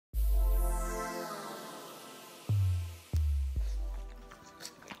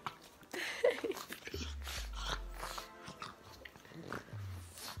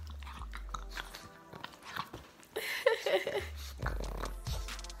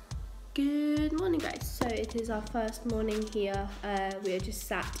Good morning guys, so it is our first morning here. We are just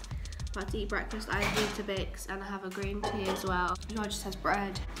sat about to eat breakfast. I have Weetabix and I have a green tea as well. Joel just has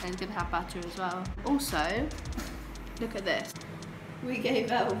bread and he's gonna have butter as well. Also, look at this. We gave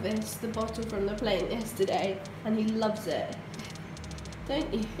Elvis the bottle from the plane yesterday and he loves it.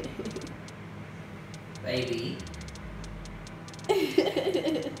 Don't you? Baby.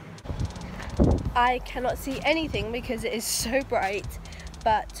 I cannot see anything because it is so bright,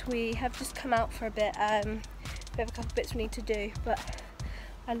 but we have just come out for a bit. We have a couple of bits we need to do, but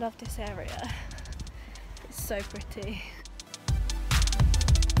I love this area. It's so pretty.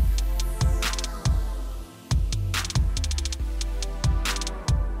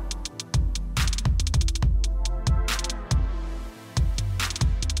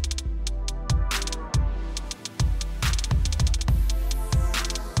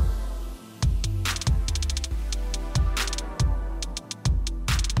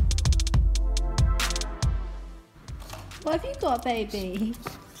 What have you got, baby?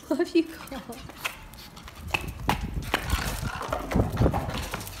 What have you got?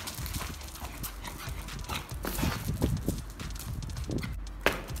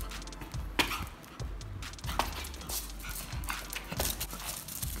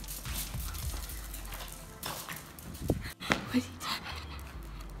 What are you doing?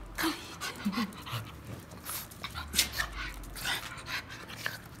 What are you doing?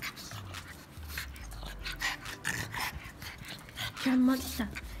 You're a monster.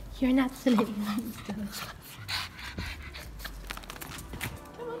 You're an absolute monster. Come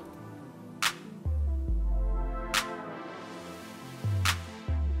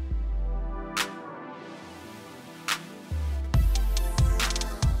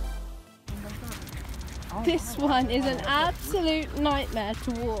on. This one is an absolute nightmare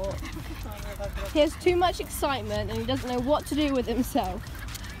to walk. He has too much excitement and he doesn't know what to do with himself.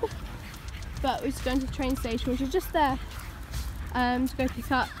 But we're just going to the train station, which is just there. To go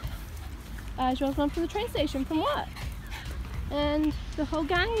pick up Joel's mum from the train station from work, and the whole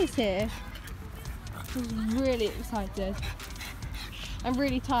gang is here. I'm really excited. I'm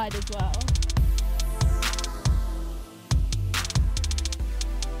really tired as well.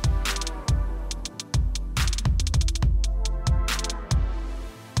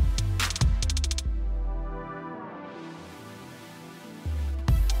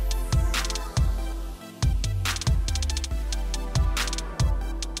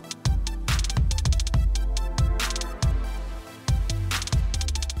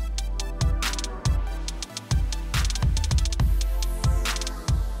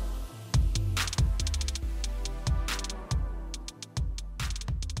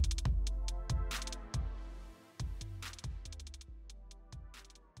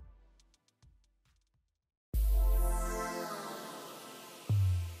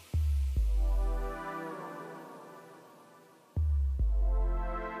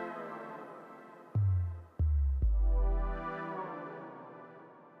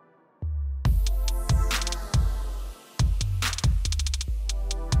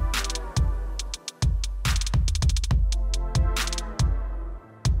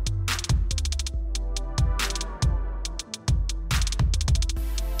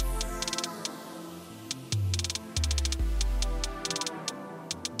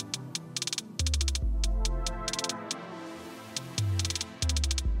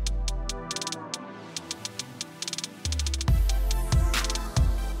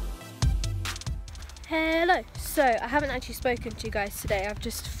 Hello, so I haven't actually spoken to you guys today. I've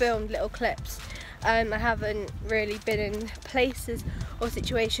just filmed little clips. I haven't really been in places or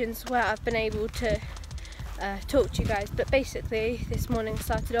situations where I've been able to talk to you guys, but basically this morning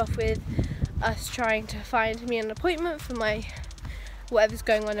started off with us trying to find me an appointment for my whatever's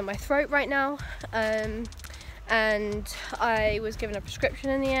going on in my throat right now, and I was given a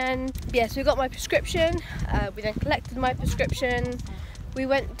prescription in the end. Yeah, so we got my prescription, we then collected my prescription, we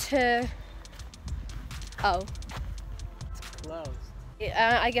went to It's closed.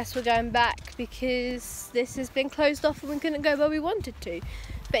 I guess we're going back because this has been closed off and we couldn't go where we wanted to.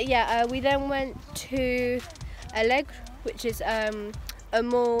 But yeah, we then went to Allegro, which is a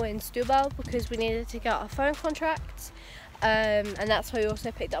mall in Setúbal, because we needed to get our phone contracts, and that's where we also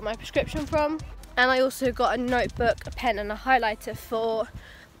picked up my prescription from. And I also got a notebook, a pen and a highlighter for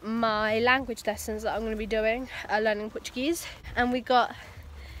my language lessons that I'm going to be doing, learning Portuguese. And we got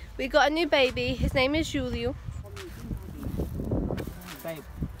a new baby. His name is Julio. Babe,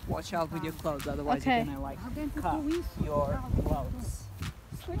 watch out with your clothes, otherwise Okay. you're gonna like cut your clothes.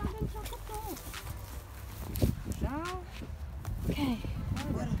 Okay.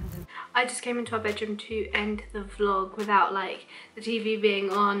 I just came into our bedroom to end the vlog without like the TV being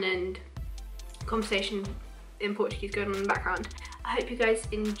on and conversation in Portuguese going on in the background. I hope you guys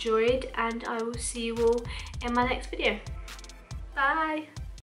enjoyed, and I will see you all in my next video. Bye!